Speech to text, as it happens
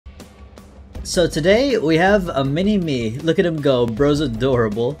So today we have a mini-me. Look at him go, bro's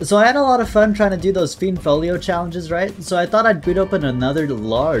adorable. So I had a lot of fun trying to do those Fiend Folio challenges, right? So I thought I'd boot open another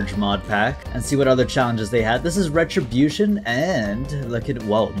large mod pack and see what other challenges they had. This is Retribution and look at,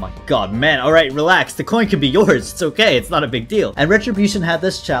 whoa, my god, man. Alright, relax, the coin can be yours. It's okay, it's not a big deal. And Retribution had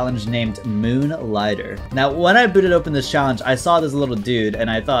this challenge named Moonlighter. Now, when I booted open this challenge, I saw this little dude and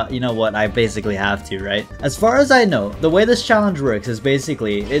I thought, you know what, I basically have to, right? As far as I know, the way this challenge works is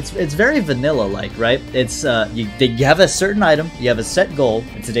basically, it's very vanilla-like, right? It's, you have a certain item, you have a set goal,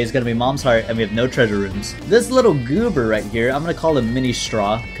 and today's gonna be Mom's Heart, and we have no treasure rooms. This little goober right here, I'm gonna call him Mini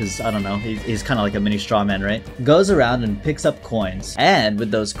Straw, because, I don't know, he's kind of like a mini straw man, right? Goes around and picks up coins, and with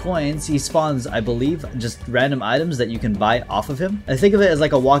those coins, he spawns, I believe, just random items that you can buy off of him. I think of it as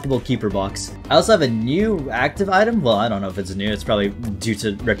like a walkable keeper box. I also have a new active item, well, I don't know if it's new, it's probably due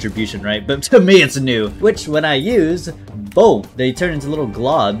to Retribution, right? But to me, it's new, which when I use, boom, they turn into little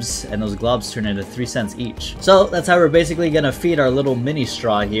globs, and those globs turn into 3 cents each. So that's how we're basically gonna feed our little mini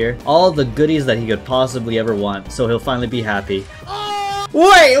straw here all the goodies that he could possibly ever want, so he'll finally be happy.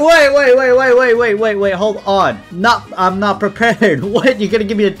 Wait, hold on. I'm not prepared. What? You're gonna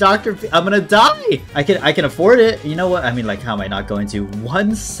give me a doctor? I'm gonna die. I can afford it. You know what? I mean, like, how am I not going to?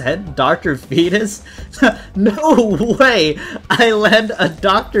 1 cent Dr. Fetus? No way. I land a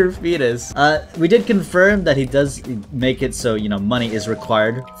Dr. Fetus. We did confirm that he does make it so, you know, money is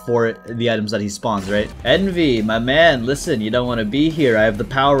required for the items that he spawns, right? Envy, my man, listen, you don't want to be here. I have the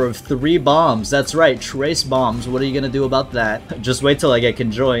power of 3 bombs. That's right, trace bombs. What are you gonna do about that? Just wait till I get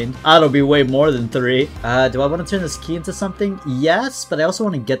conjoined. It'll be way more than 3. Do I want to turn this key into something? Yes, but I also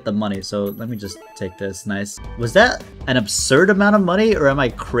want to get the money, so let me just take this. Nice. Was that an absurd amount of money, or am I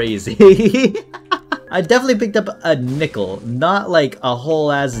crazy? I definitely picked up a nickel, not like a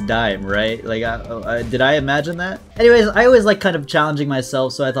whole ass dime, right? Like, did I imagine that? Anyways, I always like kind of challenging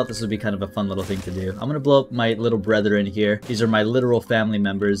myself, so I thought this would be kind of a fun little thing to do. I'm gonna blow up my little brethren here. These are my literal family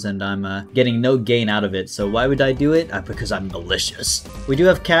members, and I'm getting no gain out of it. So why would I do it? Because I'm malicious. We do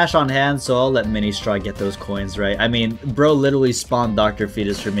have cash on hand, so I'll let Mini Straw get those coins, right? I mean, bro literally spawned Dr.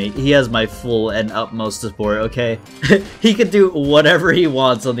 Fetus for me. He has my full and utmost support, okay? He could do whatever he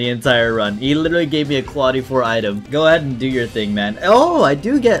wants on the entire run. He literally gave me a quality 4 item. Go ahead and do your thing, man. Oh, I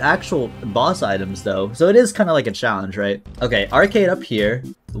do get actual boss items though, so it is kind of like a challenge, right? Okay, arcade up here.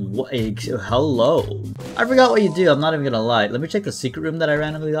 What? Hello. I forgot what you do. I'm not even gonna lie. Let me check the secret room that I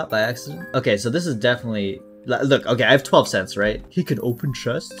randomly got by accident. Okay, so this is definitely... Look, okay, I have 12 cents, right? He can open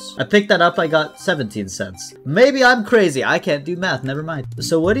chests? I picked that up, I got 17 cents. Maybe I'm crazy. I can't do math, never mind.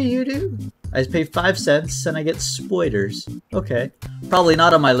 So what do you do? I pay 5 cents and I get spoilers. Okay. Probably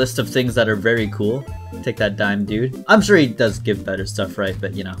not on my list of things that are very cool. Take that dime, dude. I'm sure he does give better stuff, right?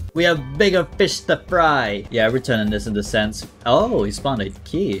 But, you know. We have bigger fish to fry. Yeah, we're turning this into cents. Oh, he spawned a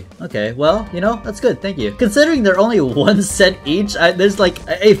key. Okay, well, you know, that's good. Thank you. Considering they're only 1 cent each, there's like,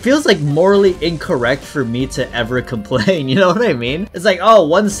 it feels like morally incorrect for me to ever complain. You know what I mean? It's like, oh,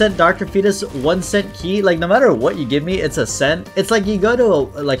 1 cent Dr. Fetus, 1 cent key. Like, no matter what you give me, it's a cent. It's like you go to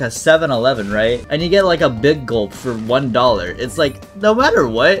like a 7-Eleven, right? And you get like a big gulp for $1. It's like, no matter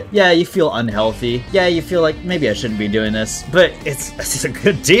what, yeah, you feel unhealthy. Yeah, you feel like maybe I shouldn't be doing this, but it's a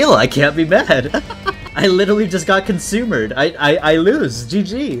good deal. I can't be mad. I literally just got consumed. I lose.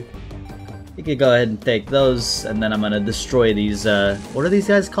 GG. You can go ahead and take those, and then I'm gonna destroy these, what are these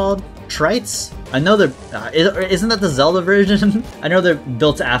guys called? Trites? I know they're, isn't that the Zelda version? I know they're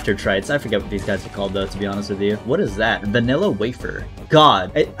built after Trites. I forget what these guys are called though, to be honest with you. What is that? Vanilla wafer.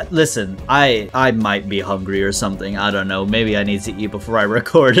 God, listen, I might be hungry or something. I don't know. Maybe I need to eat before I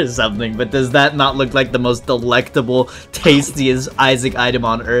record or something, but does that not look like the most delectable, tastiest Isaac item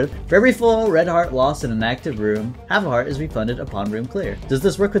on earth? For every full red heart lost in an active room, half a heart is refunded upon room clear. Does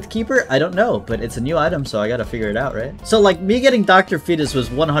this work with Keeper? I don't know, but it's a new item, so I gotta figure it out, right? So like, me getting Dr. Fetus was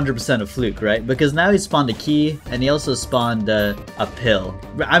 100% a fluke, right? Because now he spawned a key, and he also spawned a pill.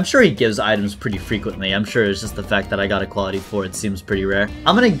 I'm sure he gives items pretty frequently. I'm sure it's just the fact that I got a quality 4, it seems pretty rare.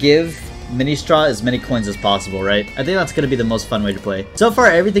 I'm gonna give Mini Straw as many coins as possible, right? I think that's gonna be the most fun way to play. So far,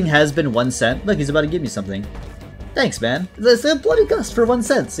 everything has been 1 cent. Look, he's about to give me something. Thanks, man. It's a bloody gust for 1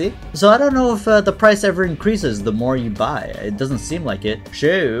 cent, see? So I don't know if the price ever increases the more you buy. It doesn't seem like it.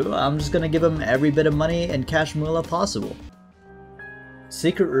 Shoo, I'm just gonna give him every bit of money and cash moolah possible.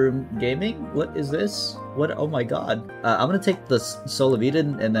 Secret room gaming? What is this? What? Oh my god. I'm gonna take the Soul of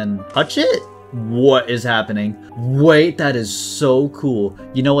Eden and then touch it? What is happening? Wait, that is so cool.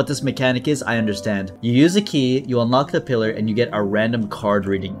 You know what this mechanic is? I understand. You use a key, you unlock the pillar, and you get a random card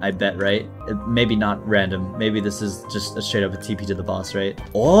reading, I bet, right? Maybe not random. Maybe this is just a straight up a TP to the boss, right?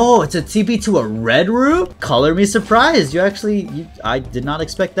 Oh, it's a TP to a red room? Color me surprised. I did not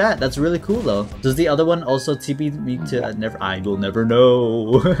expect that. That's really cool though. Does the other one also TP me to I will never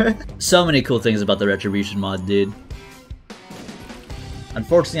know. So many cool things about the Retribution mod, dude.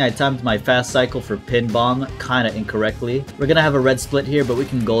 Unfortunately, I timed my fast cycle for Pin Bomb kinda incorrectly. We're gonna have a red split here, but we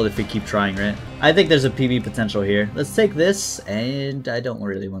can gold if we keep trying, right? I think there's a PB potential here. Let's take this, and I don't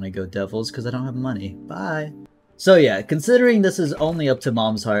really want to go Devils because I don't have money. Bye. So yeah, considering this is only up to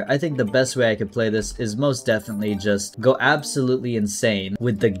Mom's Heart, I think the best way I could play this is most definitely just go absolutely insane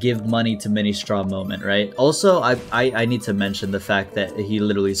with the give money to Mini Straw moment, right? Also, I need to mention the fact that he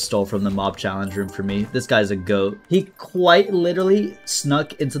literally stole from the mob challenge room for me. This guy's a goat. He quite literally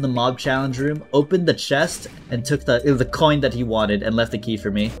snuck into the mob challenge room, opened the chest, and took the coin that he wanted and left the key for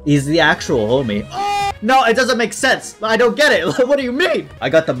me. He's the actual homie. No, it doesn't make sense. I don't get it. What do you mean? I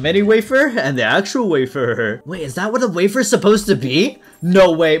got the mini wafer and the actual wafer. Wait, is that what a wafer's supposed to be?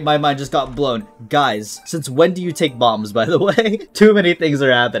 No way, my mind just got blown. Guys, since when do you take bombs, by the way? Too many things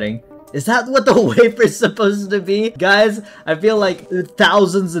are happening. Is that what the wafer's supposed to be? Guys, I feel like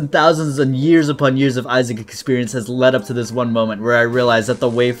thousands and thousands and years upon years of Isaac experience has led up to this one moment where I realized that the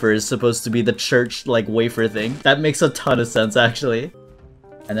wafer is supposed to be the church, like, wafer thing. That makes a ton of sense, actually.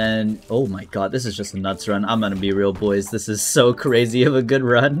 And then, oh my god, this is just a nuts run. I'm gonna be real, boys. This is so crazy of a good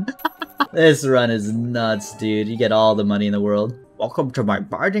run. This run is nuts, dude. You get all the money in the world. Welcome to my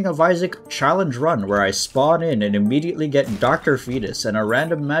Binding of Isaac challenge run, where I spawn in and immediately get Dr. Fetus and a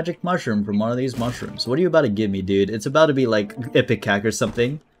random magic mushroom from one of these mushrooms. What are you about to give me, dude? It's about to be like Ipecac or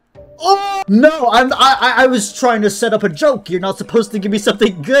something. Oh no! I was trying to set up a joke. You're not supposed to give me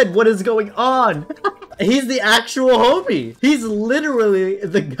something good. What is going on? He's the actual homie. He's literally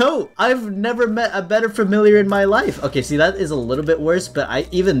the GOAT. I've never met a better familiar in my life. Okay, see, that is a little bit worse, but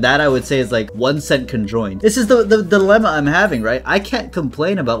even that I would say is like 1 cent conjoined. This is the dilemma I'm having, right? I can't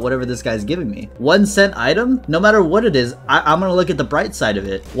complain about whatever this guy's giving me. 1 cent item, no matter what it is, I'm gonna look at the bright side of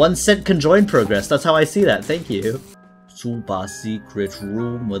it. 1 cent conjoined progress. That's how I see that. Thank you. Super secret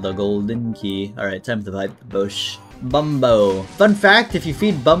room with a golden key. Alright, time to fight the bush. Bumbo. Fun fact, if you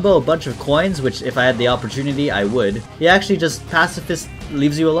feed Bumbo a bunch of coins, which if I had the opportunity, I would, he actually just pacifist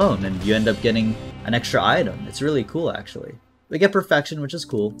leaves you alone and you end up getting an extra item. It's really cool, actually. We get Perfection, which is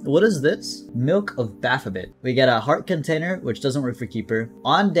cool. What is this? Milk of Baphomet. We get a heart container, which doesn't work for Keeper.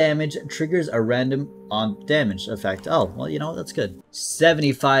 On damage, triggers a random on damage effect. Oh, well, you know what? That's good.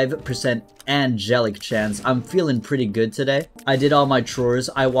 75% angelic chance. I'm feeling pretty good today. I did all my chores.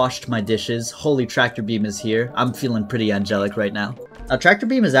 I washed my dishes. Holy Tractor Beam is here. I'm feeling pretty angelic right now. Now, Tractor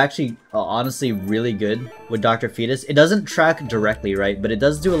Beam is actually honestly really good with Dr. Fetus. It doesn't track directly, right? But it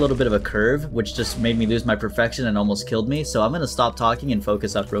does do a little bit of a curve, which just made me lose my perfection and almost killed me. So I'm gonna stop talking and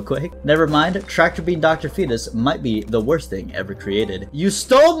focus up real quick. Never mind, Tractor Beam Dr. Fetus might be the worst thing ever created. You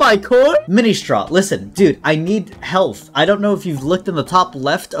stole my coin? Mini Straw, listen, dude, I need health. I don't know if you've looked in the top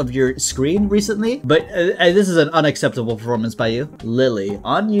left of your screen recently, but this is an unacceptable performance by you. Lily,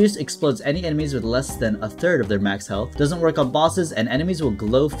 on use, explodes any enemies with less than 1/3 of their max health. Doesn't work on bosses, and enemies will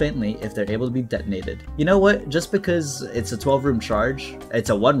glow faintly if they're able to be detonated. You know what? Just because it's a 12-room charge,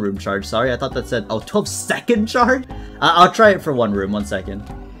 it's a 1-room charge, sorry, I thought that said, oh, 12-second charge? I'll try it for 1 room, 1 second.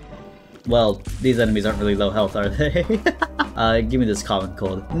 Well, these enemies aren't really low health, are they? Give me this common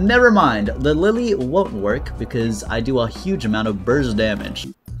cold. Never mind, the Lily won't work because I do a huge amount of burst damage.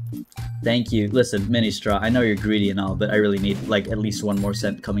 Thank you. Listen, Mini Straw, I know you're greedy and all, but I really need, like, at least 1 more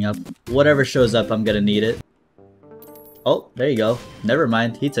cent coming up. Whatever shows up, I'm gonna need it. Oh, there you go. Never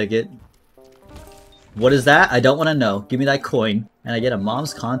mind, he took it. What is that? I don't want to know. Give me that coin. And I get a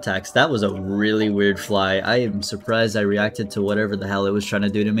Mom's Contacts. That was a really weird fly. I am surprised I reacted to whatever the hell it was trying to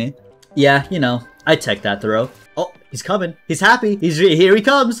do to me. Yeah, you know, I tech that throw. Oh, he's coming. He's happy. Here he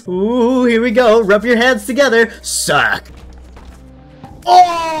comes. Ooh, here we go. Rub your hands together. Suck.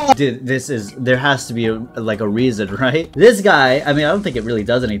 Oh! Dude, there has to be like a reason, right? This guy, I mean, I don't think it really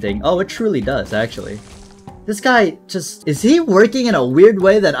does anything. Oh, it truly does, actually. This guy just, is he working in a weird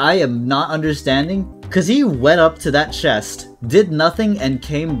way that I am not understanding? Because he went up to that chest, did nothing, and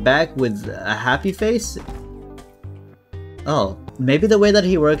came back with a happy face? Oh, maybe the way that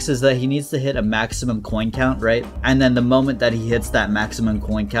he works is that he needs to hit a maximum coin count, right? And then the moment that he hits that maximum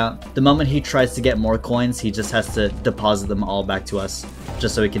coin count, the moment he tries to get more coins, he just has to deposit them all back to us,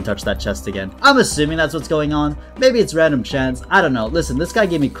 just so he can touch that chest again. I'm assuming that's what's going on. Maybe it's random chance. I don't know. Listen, this guy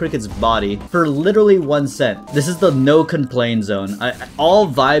gave me Cricket's Body for literally 1 cent. This is the no complain zone. All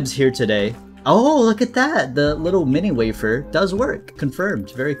vibes here today. Oh, look at that! The little mini wafer does work.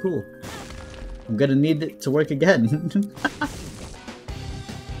 Confirmed. Very cool. I'm gonna need it to work again.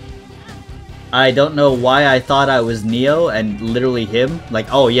 I don't know why I thought I was Neo and literally him. Like,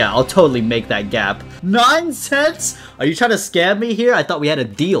 oh yeah, I'll totally make that gap. 9 cents? Are you trying to scam me here? I thought we had a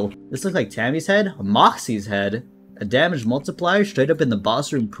deal. This looks like Tammy's head, Moxie's head, a damage multiplier straight up in the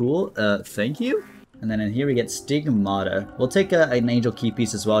boss room pool. Thank you? And then in here we get Stigmata. We'll take an Angel Key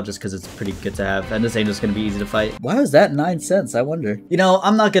piece as well, just because it's pretty good to have. And this Angel's gonna be easy to fight. Why was that 9 cents? I wonder. You know,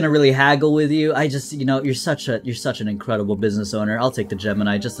 I'm not gonna really haggle with you. I just, you know, you're such an incredible business owner. I'll take the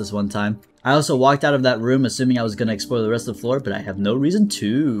Gemini just this one time. I also walked out of that room assuming I was gonna explore the rest of the floor, but I have no reason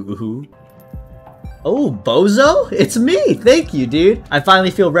to. Oh, Bozo? It's me! Thank you, dude! I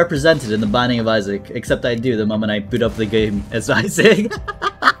finally feel represented in the Binding of Isaac, except I do the moment I boot up the game as Isaac.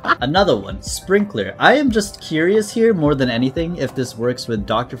 Another one, Sprinkler. I am just curious here more than anything if this works with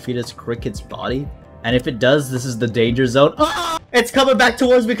Dr. Fetus Crickets Body. And if it does, this is the danger zone. Ah! It's coming back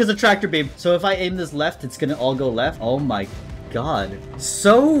towards me because of Tractor Beam. So if I aim this left, it's gonna all go left. Oh my god.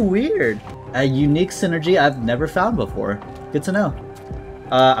 So weird. A unique synergy I've never found before. Good to know.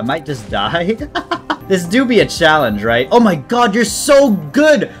 I might just die. This do be a challenge, right? Oh my god, you're so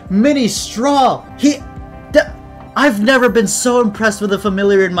good! Mini Straw! I've never been so impressed with a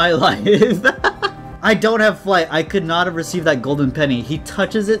familiar in my life. I don't have flight. I could not have received that golden penny. He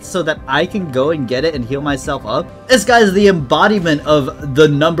touches it so that I can go and get it and heal myself up. This guy's the embodiment of the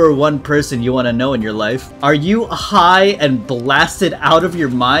 #1 person you want to know in your life. Are you high and blasted out of your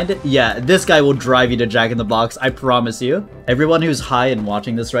mind? Yeah, this guy will drive you to Jack in the Box, I promise you. Everyone who's high and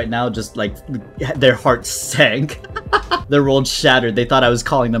watching this right now, just like, their heart sank. Their world shattered. They thought I was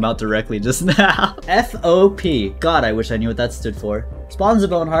calling them out directly just now. FOP. God, I wish I knew what that stood for. Spawns a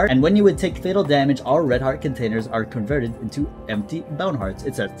bone heart, and when you would take fatal damage, all red heart containers are converted into empty bone hearts.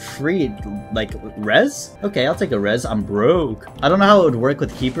 It's a free, like, res? Okay, I'll take a res. I'm broke. I don't know how it would work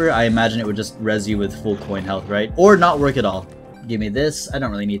with Keeper. I imagine it would just res you with full coin health, right? Or not work at all. Give me this. I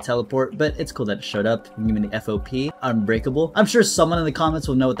don't really need teleport, but it's cool that it showed up. Give me the FOP. Unbreakable. I'm sure someone in the comments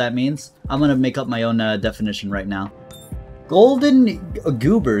will know what that means. I'm gonna make up my own definition right now. Golden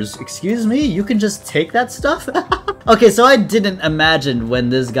goobers. Excuse me? You can just take that stuff? Okay, so I didn't imagine when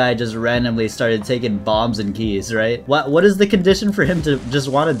this guy just randomly started taking bombs and keys, right? What is the condition for him to just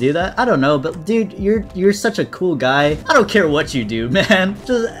want to do that? I don't know, but dude, you're such a cool guy. I don't care what you do, man.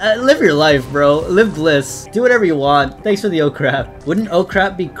 Just live your life, bro. Live bliss. Do whatever you want. Thanks for the oh crap. Wouldn't oh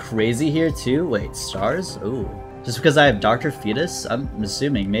crap be crazy here too? Wait, stars? Ooh. Just because I have Dr. Fetus? I'm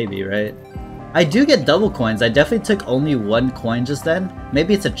assuming maybe, right? I do get double coins. I definitely took only 1 coin just then.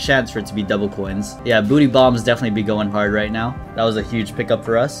 Maybe it's a chance for it to be double coins. Yeah, booty bombs definitely be going hard right now. That was a huge pickup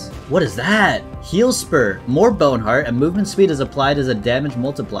for us. What is that? Heal Spur. More bone heart and movement speed is applied as a damage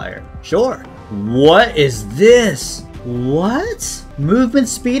multiplier. Sure. What is this? What? Movement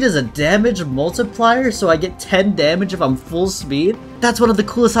speed is a damage multiplier, so I get 10 damage if I'm full speed? That's one of the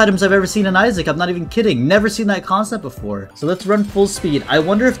coolest items I've ever seen in Isaac. I'm not even kidding. Never seen that concept before. So let's run full speed. I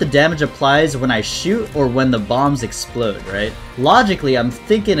wonder if the damage applies when I shoot or when the bombs explode, right? Logically, I'm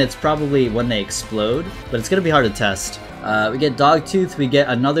thinking it's probably when they explode, but it's gonna be hard to test. We get Dogtooth, we get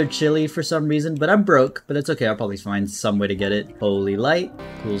another chili for some reason, but I'm broke, but it's okay, I'll probably find some way to get it. Holy light,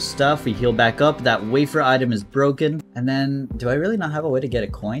 cool stuff, we heal back up, that wafer item is broken, and then, do I really not have a way to get a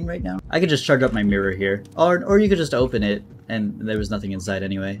coin right now? I could just charge up my mirror here, or you could just open it, and there was nothing inside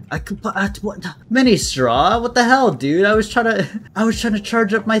anyway. I could what? Mini straw? What the hell, dude? I was trying to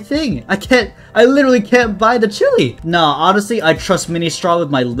charge up my thing. I literally can't buy the chili. No, honestly, I trust mini straw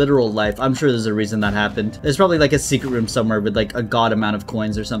with my literal life. I'm sure there's a reason that happened. There's probably like a secret room somewhere with like a god amount of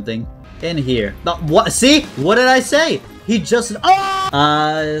coins or something. In here. But what? See? What did I say? He just...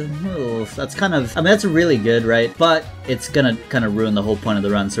 Oh! That's kind of... I mean, that's really good, right? But it's gonna kind of ruin the whole point of the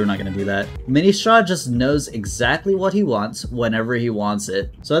run, so we're not gonna do that. Mini Straw just knows exactly what he wants whenever he wants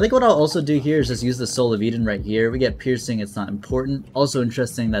it. So I think what I'll also do here is just use the Soul of Eden right here. We get Piercing, it's not important. Also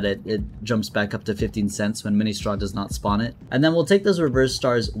interesting that it jumps back up to 15 cents when Mini Straw does not spawn it. And then we'll take those reverse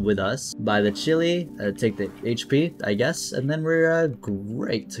stars with us. Buy the chili, take the HP, I guess, and then we're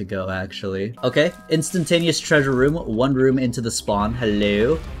great to go, actually. Okay, instantaneous treasure room, 1 room into the spawn.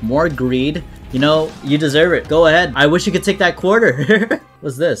 Hello. More greed. You know, you deserve it. Go ahead. I wish you could take that quarter.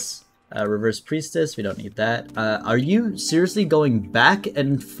 What's this? Reverse Priestess. We don't need that. Are you seriously going back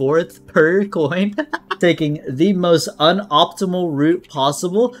and forth per coin? Taking the most unoptimal route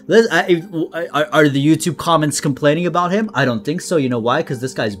possible? Are the YouTube comments complaining about him? I don't think so. You know why? Because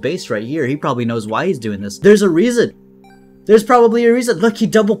this guy's based right here. He probably knows why he's doing this. There's a reason. There's probably a reason. Look, he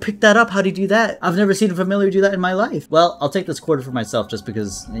double picked that up. How'd he do that? I've never seen a familiar do that in my life. Well, I'll take this quarter for myself just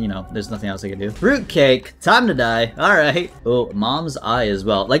because, you know, there's nothing else I can do. Fruitcake, time to die. All right. Oh, mom's eye as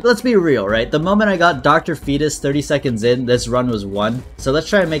well. Like, let's be real, right? The moment I got Dr. Fetus 30 seconds in, this run was won. So let's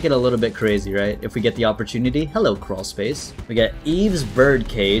try and make it a little bit crazy, right? If we get the opportunity. Hello, crawl space. We got Eve's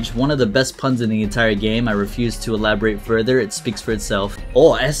Birdcage, one of the best puns in the entire game. I refuse to elaborate further. It speaks for itself.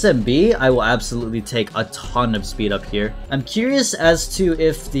 Oh, SMB? I will absolutely take a ton of speed up here. I'm curious as to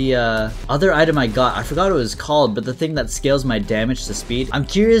if the other item I got, I forgot what it was called, but the thing that scales my damage to speed. I'm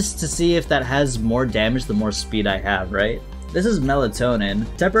curious to see if that has more damage the more speed I have, right? This is melatonin.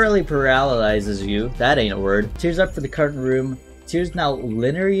 Temporarily paralyzes you. That ain't a word. Tears up for the current room. Tears now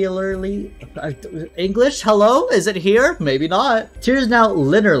linearly... English? Hello? Is it here? Maybe not. Tears now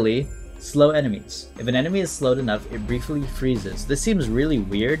linearly slow enemies. If an enemy is slowed enough, it briefly freezes. This seems really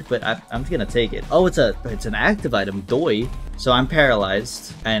weird, but I'm gonna take it. Oh, it's an active item, Doi. So I'm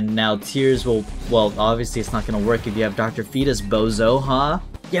paralyzed, and now Tears will... Well, obviously it's not gonna work if you have Dr. Fetus, bozo, huh?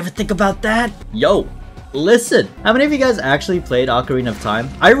 You ever think about that? Yo! Listen, how many of you guys actually played Ocarina of Time?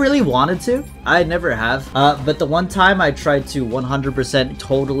 I really wanted to. I never have. But the one time I tried to 100%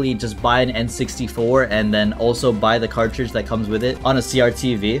 totally just buy an N64 and then also buy the cartridge that comes with it on a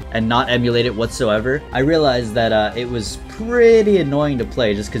CRTV and not emulate it whatsoever, I realized that it was pretty annoying to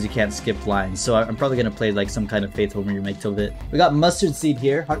play just because you can't skip lines. So I'm probably going to play like some kind of faithful remake of it. We got Mustard Seed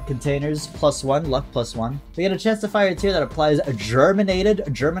here, Heart Containers, +1, Luck +1. We get a chance to fire a tier that applies a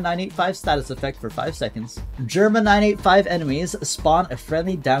Germinated German 985 status effect for 5 seconds. German 985 enemies spawn a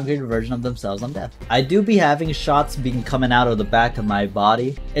friendly downgraded version of themselves on death. I do be having shots coming out of the back of my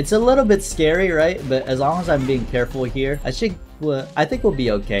body. It's a little bit scary, right? But as long as I'm being careful here, I think we'll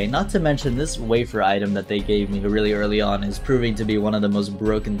be okay. Not to mention this wafer item that they gave me really early on is proving to be one of the most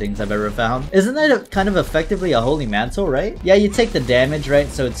broken things I've ever found. Isn't that kind of effectively a Holy Mantle, right? Yeah, you take the damage, right?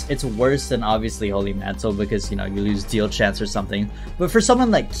 So it's worse than obviously Holy Mantle because, you know, you lose deal chance or something. But for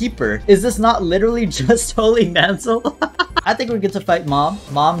someone like Keeper, is this not literally just Holy Mantle? I think we get to fight Mom.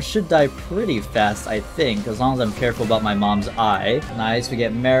 Mom should die pretty fast, I think, as long as I'm careful about my mom's eye. Nice, we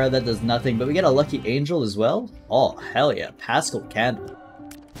get Mara, that does nothing, but we get a Lucky Angel as well? Oh, hell yeah, Pascal Candle.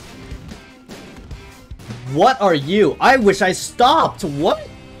 What are you? I wish I stopped! What?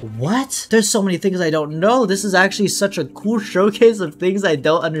 What? There's so many things I don't know. This is actually such a cool showcase of things I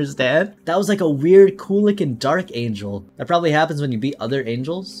don't understand. That was like a weird, cool looking Dark Angel. That probably happens when you beat other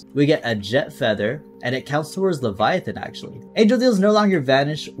angels. We get a Jet Feather, and it counts towards Leviathan actually. Angel Deals no longer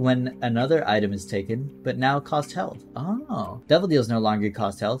vanish when another item is taken, but now cost health. Oh. Devil Deals no longer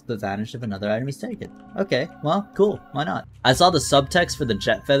cost health, but vanish if another item is taken. Okay, well, cool. Why not? I saw the subtext for the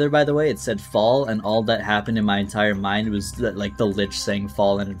Jet Feather, by the way. It said fall, and all that happened in my entire mind was like the Lich saying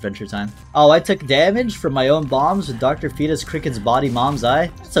fall in Adventure Time. Oh, I took damage from my own bombs with Dr. Fetus Crickets Body Mom's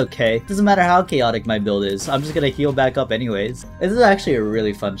Eye? That's okay. Doesn't matter how chaotic my build is. I'm just gonna heal back up anyways. This is actually a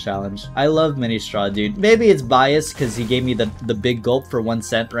really fun challenge. I love Mini Straw, dude. Maybe it's biased because he gave me the big gulp for 1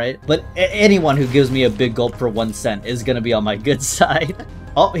 cent, right? But anyone who gives me a big gulp for 1 cent is gonna be on my good side.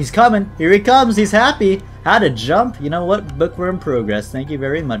 Oh, he's coming. Here he comes. He's happy. How to jump? You know what? Bookworm progress. Thank you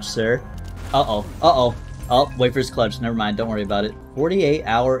very much, sir. Uh-oh. Uh-oh. Oh, wafer's clutch. Never mind. Don't worry about it.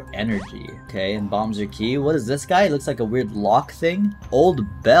 48-hour energy. Okay, and bombs are key. What is this guy? It looks like a weird lock thing. Old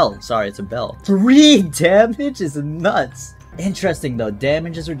bell. Sorry, it's a bell. 3 damage is nuts. Interesting though,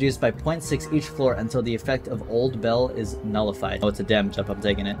 damage is reduced by 0.6 each floor until the effect of Old Bell is nullified. Oh, it's a damage up, I'm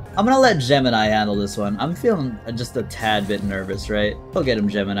taking it. I'm gonna let Gemini handle this one. I'm feeling just a tad bit nervous, right? Go get him,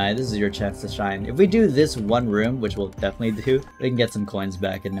 Gemini. This is your chance to shine. If we do this one room, which we'll definitely do, we can get some coins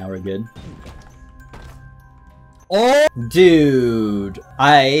back and now we're good. Oh, dude,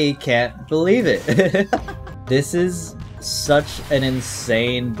 I can't believe it. This is such an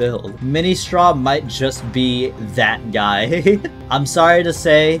insane build. Mini Straw might just be that guy. I'm sorry to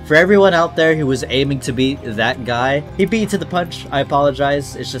say, for everyone out there who was aiming to be that guy, he beat you to the punch. I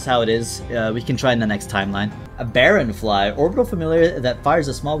apologize. It's just how it is. We can try in the next timeline. A Baron Fly, orbital familiar that fires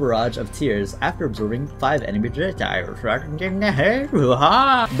a small barrage of tears after absorbing 5 enemy projectiles. Brain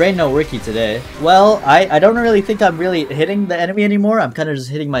no worky today. Well, I don't really think I'm really hitting the enemy anymore. I'm kind of just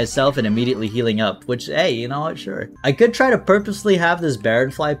hitting myself and immediately healing up, which, hey, you know what, sure. I could try to purposely have this Baron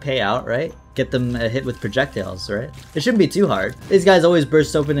Fly pay out, right? Get them hit with projectiles, right? It shouldn't be too hard. These guys always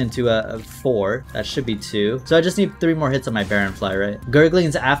burst open into a 4. That should be 2. So I just need 3 more hits on my Baron Fly, right?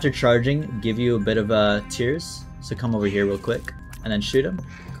 Gurglings after charging give you a bit of tears. So come over here real quick and then shoot him.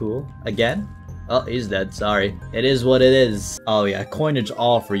 Cool. Again. Oh, he's dead. Sorry. It is what it is. Oh yeah, coinage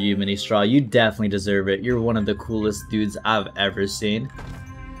all for you, Mini Straw. You definitely deserve it. You're one of the coolest dudes I've ever seen.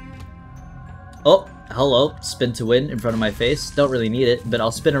 Oh, Hello, spin to win in front of my face. Don't really need it, but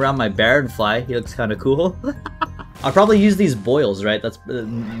I'll spin around my Baron Fly. He looks kind of cool. I'll probably use these boils, right? That's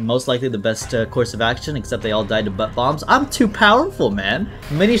most likely the best course of action, except they all died to butt bombs. I'm too powerful, man.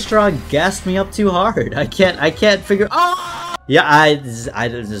 Mini Straw gassed me up too hard. I can't figure. Oh! Yeah,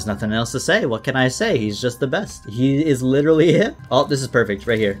 there's nothing else to say. What can I say? He's just the best. He is literally it. Oh, this is perfect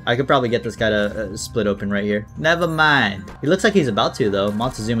right here. I could probably get this guy to split open right here. Never mind. He looks like he's about to though.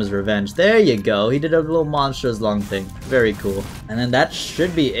 Montezuma's revenge. There you go. He did a little monstrous long thing. Very cool. And then that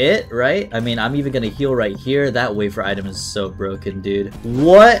should be it, right? I mean, I'm even gonna heal right here. That wafer item is so broken, dude.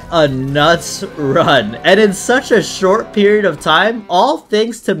 What a nuts run. And in such a short period of time, all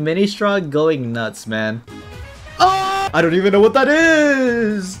thanks to Mini Straw going nuts, man. Oh! I don't even know what that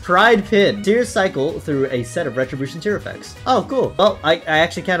is! Pride Pin. Tier cycle through a set of Retribution tier effects. Oh, cool. Well, I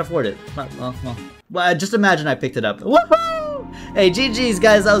actually can't afford it. Well, just imagine I picked it up. Woohoo! Hey, GG's,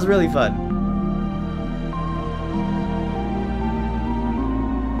 guys. That was really fun.